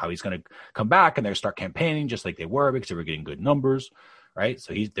 talked about how he's going to come back and they're start campaigning just like they were because they were getting good numbers, right?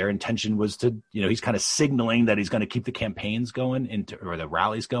 So their intention was to, he's kind of signaling that he's going to keep the campaigns going or the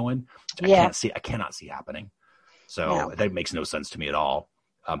rallies going, which I cannot see happening. So that makes no sense to me at all.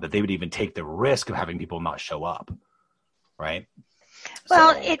 That they would even take the risk of having people not show up, right?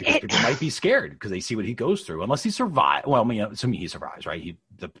 Well, people might be scared because they see what he goes through. Unless he survives. Well, assuming he survives, right?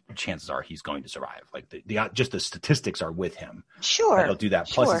 The chances are he's going to survive. Like just the statistics are with him. Sure, he'll do that.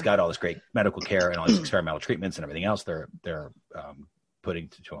 Plus, he's got all this great medical care and all these experimental treatments and everything else they're putting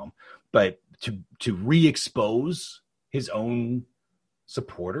to him. But to re-expose his own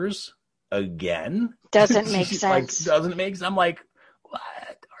supporters again doesn't make sense. Doesn't make sense. I'm like, what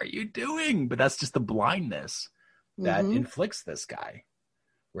are you doing? But that's just the blindness that inflicts this guy,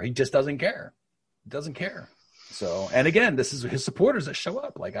 where he just doesn't care. Doesn't care. So, and again, this is his supporters that show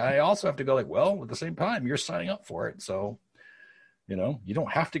up. Like, I also have to go like, well, at the same time, you're signing up for it. So, you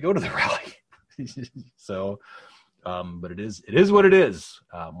don't have to go to the rally. So, but it is what it is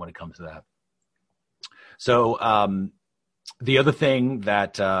when it comes to that. So, the other thing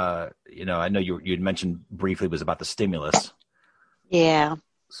that, I know you'd mentioned briefly was about the stimulus. Yeah.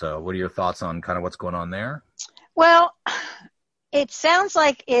 So what are your thoughts on kind of what's going on there? Well, it sounds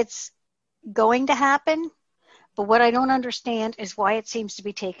like it's going to happen, but what I don't understand is why it seems to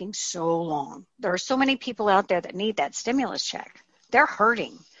be taking so long. There are so many people out there that need that stimulus check. They're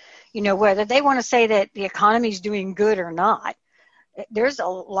hurting. Whether they want to say that the economy is doing good or not, there's a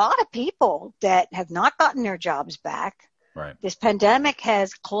lot of people that have not gotten their jobs back. Right. This pandemic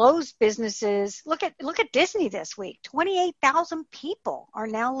has closed businesses. Look at Disney this week. 28,000 people are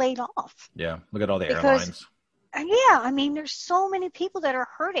now laid off. Yeah. Look at all the airlines. Yeah. There's so many people that are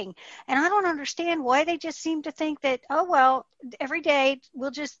hurting. And I don't understand why they just seem to think that, oh, well, every day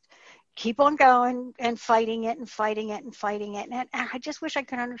we'll just keep on going and fighting it and fighting it and fighting it. And I just wish I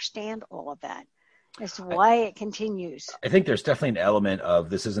could understand all of that as to why it continues. I think there's definitely an element of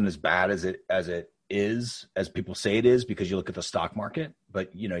this isn't as bad as it is, as people say it is, because you look at the stock market,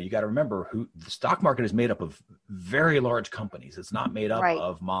 but you got to remember the stock market is made up of very large companies. It's not made up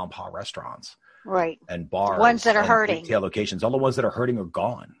of mom and pop restaurants. Right. and The ones bars that are and hurting. retail locations. All the ones that are hurting are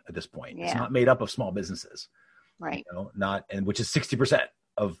gone at this point. Yeah. It's not made up of small businesses, Right. which is 60%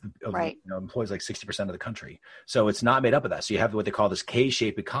 of right. employs like 60% of the country. So it's not made up of that. So you have what they call this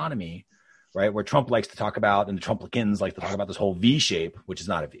K-shaped economy, right? Where Trump likes to talk about, and the Trumplicans like to talk about this whole V shape, which is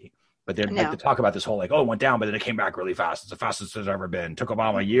not a V. But they like to talk about this whole like, oh, it went down, but then it came back really fast. It's the fastest it's ever been. It took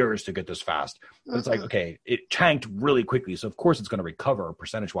Obama years to get this fast. But it's like, okay, it tanked really quickly. So of course it's going to recover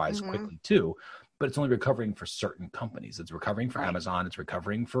percentage-wise quickly too. But it's only recovering for certain companies. It's recovering for Amazon. It's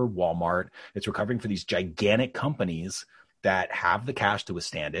recovering for Walmart. It's recovering for these gigantic companies that have the cash to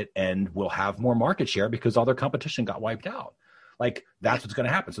withstand it and will have more market share because all their competition got wiped out. Like that's what's going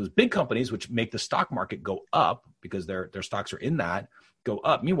to happen. So those big companies, which make the stock market go up because their stocks are in that, go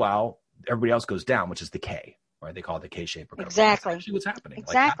up. Meanwhile, everybody else goes down, which is the K, right? They call it the K-shaped recovery. Exactly. That's actually what's happening.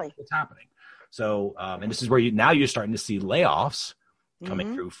 Exactly. Like, what's happening. So, and this is where you're starting to see layoffs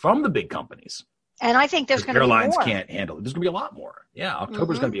coming through from the big companies. And I think there's going to be more. Airlines can't handle it. There's going to be a lot more. Yeah,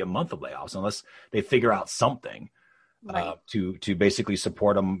 October's going to be a month of layoffs unless they figure out something to basically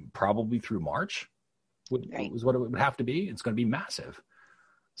support them probably through March. Was what it would have to be. It's going to be massive.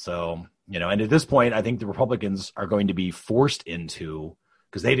 So, and at this point, I think the Republicans are going to be forced into,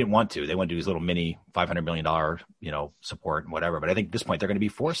 because they didn't want to. They want to do these little mini $500 million, support and whatever. But I think at this point, they're going to be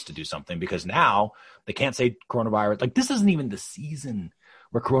forced to do something because now they can't say coronavirus. Like this isn't even the season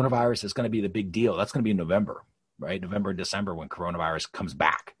where coronavirus is going to be the big deal. That's going to be in November, right? November and December when coronavirus comes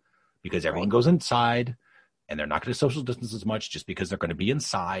back because everyone goes inside and they're not going to social distance as much just because they're going to be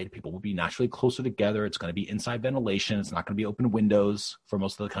inside. People will be naturally closer together. It's going to be inside ventilation. It's not going to be open windows for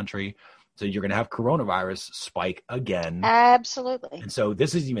most of the country. So you're going to have coronavirus spike again. Absolutely. And so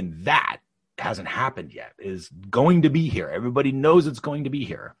this is even that hasn't happened yet, is going to be here. Everybody knows it's going to be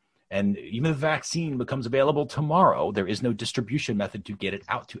here. And even if the vaccine becomes available tomorrow, there is no distribution method to get it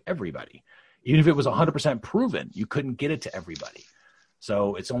out to everybody. Even if it was 100% proven, you couldn't get it to everybody.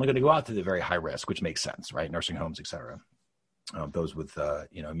 So it's only going to go out to the very high risk, which makes sense, right? Nursing homes, et cetera. Those with,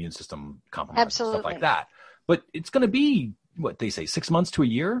 immune system compromise, stuff like that. But it's going to be, what they say, 6 months to a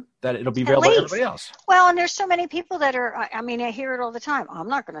year that it'll be available to everybody else. Well, and there's so many people that are, I hear it all the time. I'm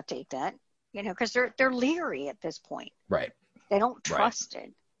not going to take that, because they're leery at this point. Right. They don't trust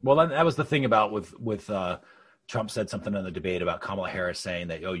it. Well, that was the thing about with Trump said something in the debate about Kamala Harris saying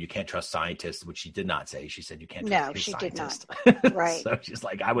that, you can't trust scientists, which she did not say. She said you can't trust his scientists. Did not. Right. So she's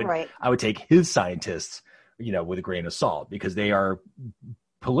like, I would take his scientists, with a grain of salt because they are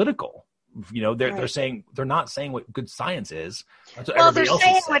political. They're saying, they're not saying what good science is. They're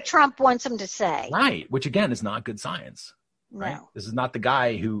saying what Trump wants them to say. Right. Which again is not good science. Right. No. This is not the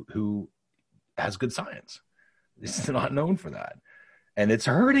guy who has good science. This is not known for that. And it's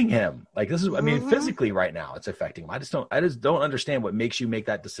hurting him. Like this is, physically right now it's affecting him. I just don't understand what makes you make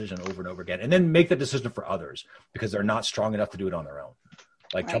that decision over and over again and then make that decision for others because they're not strong enough to do it on their own.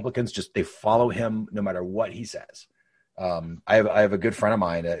 Like Trumplicans they follow him no matter what he says. I have a good friend of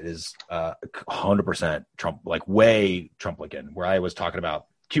mine that is 100% Trump, like way Trumplican, where I was talking about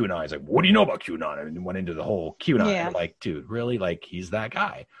QAnon. He's like, what do you know about QAnon? And went into the whole QAnon. Yeah. Like, dude, really? Like he's that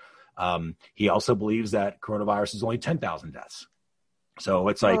guy. He also believes that coronavirus is only 10,000 deaths. So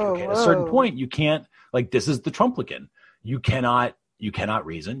it's like, at a certain point, you can't, like, this is the Trumplican. You cannot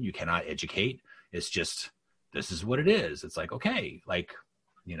reason. You cannot educate. It's just, this is what it is. It's like, okay, like,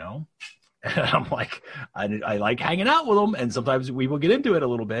 and I'm like, I like hanging out with him. And sometimes we will get into it a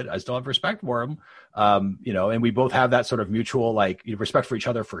little bit. I still have respect for him. And we both have that sort of mutual, like respect for each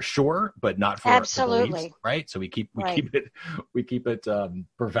other for sure, but not for absolutely beliefs, right? So we keep it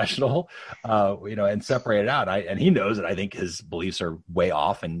professional, and separate it out. And he knows that I think his beliefs are way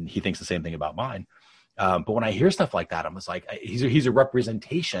off and he thinks the same thing about mine. But when I hear stuff like that, I'm just like, he's a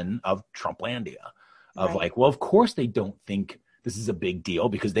representation of Trumplandia of like, well, of course they don't think this is a big deal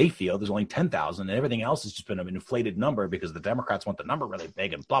because they feel there's only 10,000 and everything else has just been an inflated number because the Democrats want the number really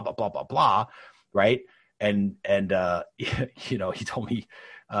big and blah, blah, blah, blah, blah. Right. And he told me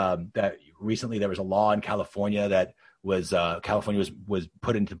that recently there was a law in California that was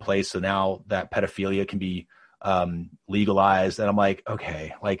put into place. So now that pedophilia can be legalized. And I'm like,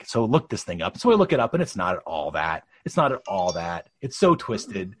 okay, like, so look this thing up. So I look it up and it's not at all that. It's not at all that. It's so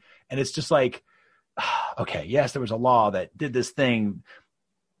twisted. And it's just like, okay, yes, there was a law that did this thing.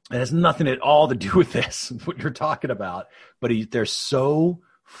 It has nothing at all to do with this, what you're talking about. But they're so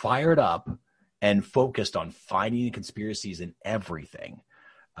fired up and focused on finding the conspiracies in everything.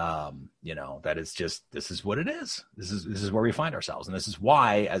 That it's just, this is what it is. This is where we find ourselves. And this is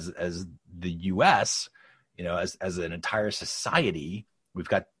why, as the U.S., as an entire society, we've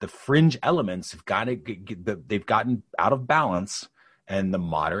got the fringe elements they've gotten out of balance. and the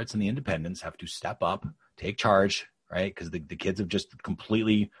moderates and the independents have to step up, take charge, right? Because the kids have just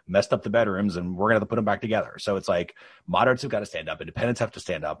completely messed up the bedrooms, and we're going to have to put them back together. So it's like moderates have got to stand up. Independents have to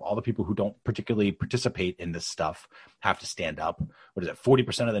stand up. All the people who don't particularly participate in this stuff have to stand up. What is it?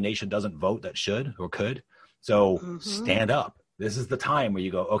 40% of the nation doesn't vote that should or could. So stand up. This is the time where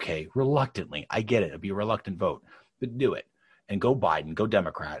you go, okay, reluctantly, I get it. It'd be a reluctant vote, but do it and go Biden, go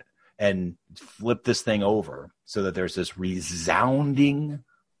Democrat, and flip this thing over so that there's this resounding,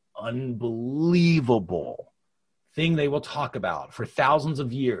 unbelievable thing they will talk about for thousands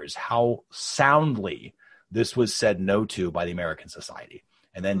of years, how soundly this was said no to by the American society.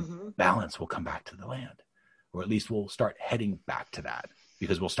 And then balance will come back to the land, or at least we'll start heading back to that,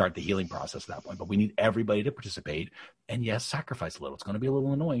 because we'll start the healing process at that point. But we need everybody to participate and, yes, sacrifice a little. It's going to be a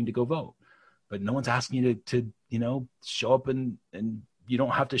little annoying to go vote, but no one's asking you to show up and you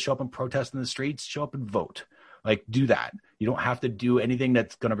don't have to show up and protest in the streets. Show up and vote. Like, do that. You don't have to do anything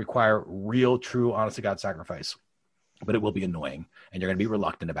that's going to require real, true, honest to God sacrifice, but it will be annoying and you're going to be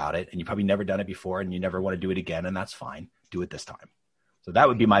reluctant about it. And you've probably never done it before and you never want to do it again. And that's fine. Do it this time. So that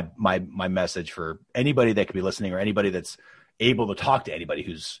would be my message for anybody that could be listening, or anybody that's able to talk to anybody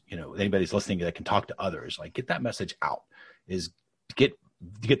who's, anybody's listening that can talk to others. Like, get that message out, is get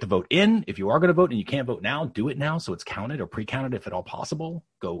the vote in. If you are going to vote and you can't vote now, do it now so it's counted or pre-counted if at all possible.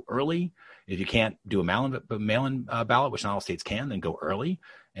 Go early. If you can't do a mail-in ballot, which not all states can, then go early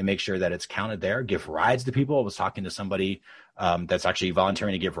and make sure that it's counted there. Give rides to people. I was talking to somebody that's actually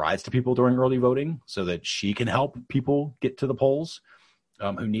volunteering to give rides to people during early voting so that she can help people get to the polls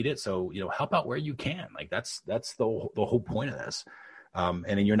who need it. So, help out where you can. Like, that's the whole point of this. And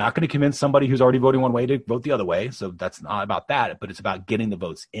then you're not going to convince somebody who's already voting one way to vote the other way. So that's not about that, but it's about getting the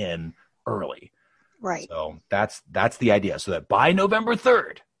votes in early. Right. So that's the idea. So that by November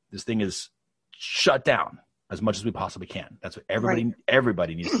 3rd, this thing is shut down as much as we possibly can. That's what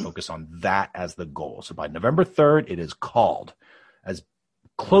everybody needs to focus on, that as the goal. So by November 3rd, it is called, as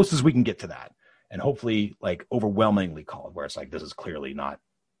close as we can get to that. And hopefully, like, overwhelmingly called, where it's like, this is clearly not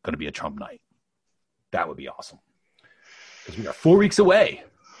going to be a Trump night. That would be awesome. Because we are 4 weeks away.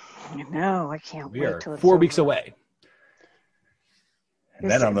 I know. I can't wait till it's 4 weeks over. away. And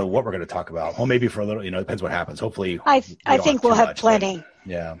then I don't know what we're going to talk about. Well, maybe for a little, it depends what happens. Hopefully, I think we'll have plenty. But,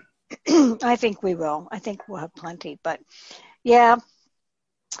 yeah. I think we will. I think we'll have plenty. But, yeah,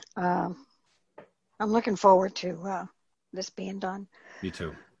 I'm looking forward to this being done. Me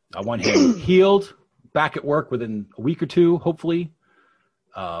too. I want him healed, back at work within a week or two, hopefully,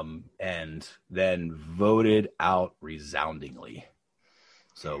 and then voted out resoundingly.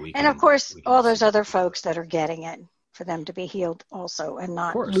 So and of course, all those other folks that are getting it, for them to be healed also and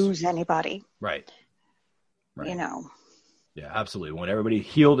not lose anybody. Right. Yeah, absolutely. We want everybody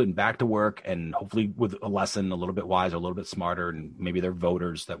healed and back to work, and hopefully with a lesson, a little bit wiser, a little bit smarter, and maybe their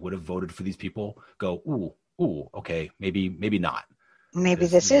voters that would have voted for these people go, ooh, okay, maybe not. Maybe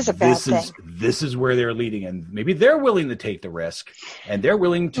this is a bad thing. This is where they're leading, and maybe they're willing to take the risk, and they're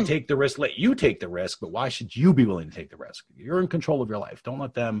willing to take the risk, let you take the risk, but why should you be willing to take the risk? You're in control of your life. Don't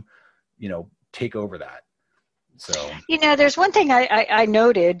let them, take over that. So, there's one thing I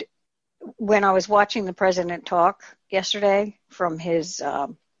noted when I was watching the president talk yesterday from his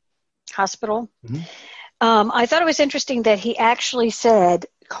hospital. I thought it was interesting that he actually said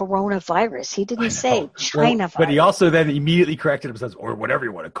coronavirus. He didn't say China virus. But he also then immediately corrected himself, or whatever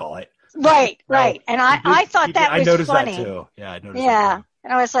you want to call it. Right. And I thought that was noticed funny. That too. Yeah, I noticed that too.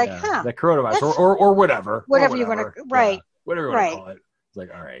 And I was like, the coronavirus, or whatever. Whatever you want to, right. Yeah, whatever you want to call it. It's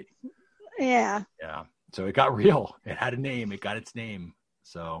like, all right. Yeah. Yeah. So it got real. It had a name. It got its name.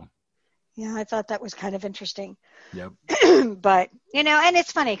 So. Yeah, I thought that was kind of interesting. Yep. But, and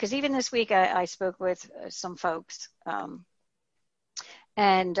it's funny because even this week I spoke with some folks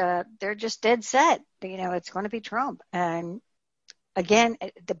and they're just dead set. It's going to be Trump. And again,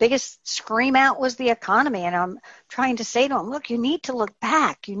 the biggest scream out was the economy. And I'm trying to say to them, look, you need to look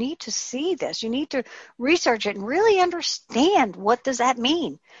back. You need to see this. You need to research it and really understand what does that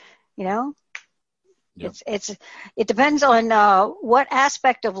mean, Yep. It depends on what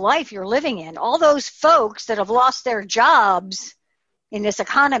aspect of life you're living in. All those folks that have lost their jobs in this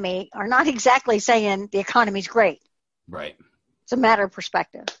economy are not exactly saying the economy's great. Right. It's a matter of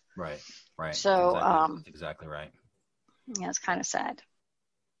perspective. Right. So, that's exactly right. Yeah, it's kind of sad.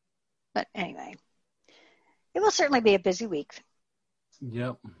 But anyway, it will certainly be a busy week.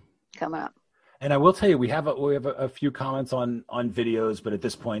 Yep. Coming up. And I will tell you, we have a few comments on videos, but at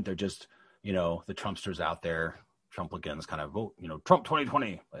this point, they're just, the Trumpsters out there, Trumplicans kind of vote, Trump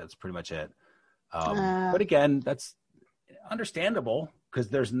 2020. That's pretty much it. But again, that's understandable because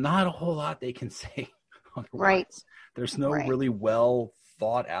there's not a whole lot they can say Otherwise, Right. there's no really well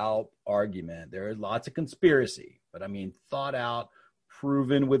thought out argument. There is lots of conspiracy, but I mean, thought out,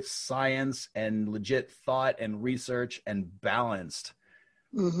 proven with science and legit thought and research and balanced.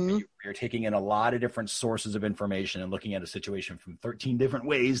 Mm-hmm. You're taking in a lot of different sources of information and looking at a situation from 13 different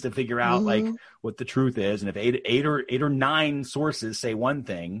ways to figure out like what the truth is. And if eight or nine sources say one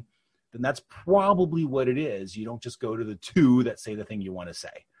thing, then that's probably what it is. You don't just go to the two that say the thing you want to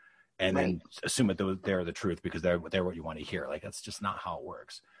say and then assume that they're the truth because they're what you want to hear. Like, that's just not how it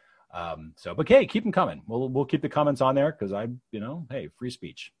works. But hey, keep them coming. We'll keep the comments on there because hey, free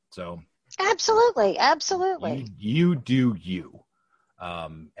speech. So absolutely. You do you.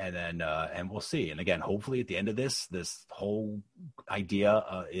 And we'll see. And again, hopefully at the end of this whole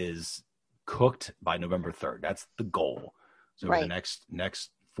idea is cooked by November 3rd. That's the goal. So over the next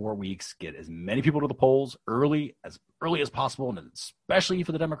 4 weeks, get as many people to the polls early as possible, and especially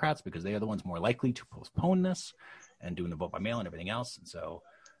for the Democrats because they are the ones more likely to postpone this and doing the vote by mail and everything else. And so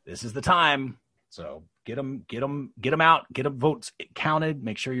this is the time. So get them out, get them votes counted,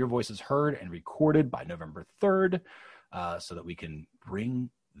 make sure your voice is heard and recorded by November 3rd. So that we can bring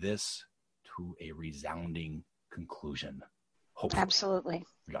this to a resounding conclusion. Hopefully. Absolutely.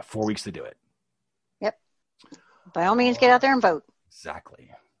 We got 4 weeks to do it. Yep. By all means, get out there and vote.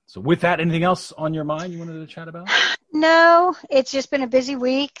 Exactly. So with that, anything else on your mind you wanted to chat about? No, it's just been a busy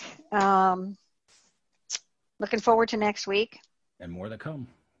week. Looking forward to next week. And more to come.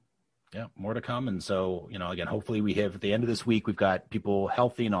 Yeah, more to come. And so, again, hopefully we have at the end of this week, we've got people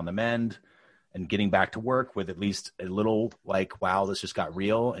healthy and on the mend and getting back to work with at least a little like, wow, this just got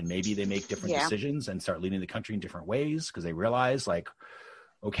real. And maybe they make different decisions and start leading the country in different ways because they realize like,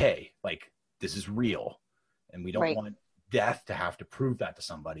 okay, like this is real and we don't want death to have to prove that to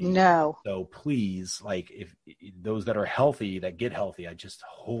somebody. No. So please, like if those that are healthy, that get healthy, I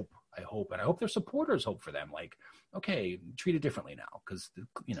hope, and I hope their supporters hope for them. Like, okay, treat it differently now because,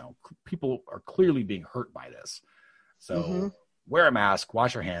 people are clearly being hurt by this. So wear a mask,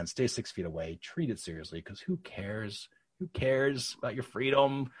 wash your hands, stay 6 feet away, treat it seriously because who cares? Who cares about your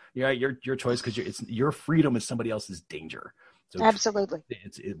freedom? Your choice because your freedom is somebody else's danger. So absolutely.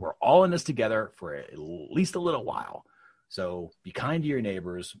 We're all in this together for at least a little while. So be kind to your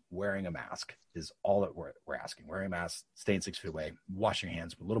neighbors. Wearing a mask is all that we're asking. Wearing a mask, staying 6 feet away, wash your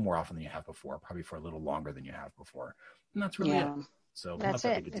hands a little more often than you have before, probably for a little longer than you have before. And that's really it. So that's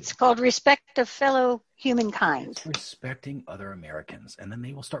it. It's called respect of fellow humankind. It's respecting other Americans, and then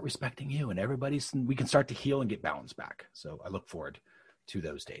they will start respecting you, and we can start to heal and get balance back. So I look forward to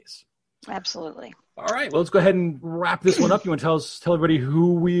those days. Absolutely. All right. Well, let's go ahead and wrap this one up. You want to tell everybody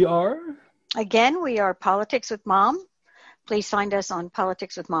who we are? Again, we are Politics with Mom. Please find us on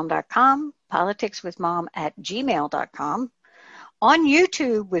politicswithmom.com, politicswithmom@gmail.com, on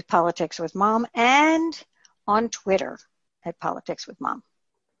YouTube with Politics with Mom, and on Twitter at Politics with Mom.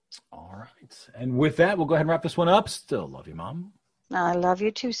 All right. And with that, we'll go ahead and wrap this one up. Still love you, Mom. I love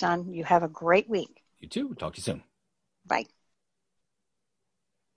you too, son. You have a great week. You too. Talk to you soon. Bye.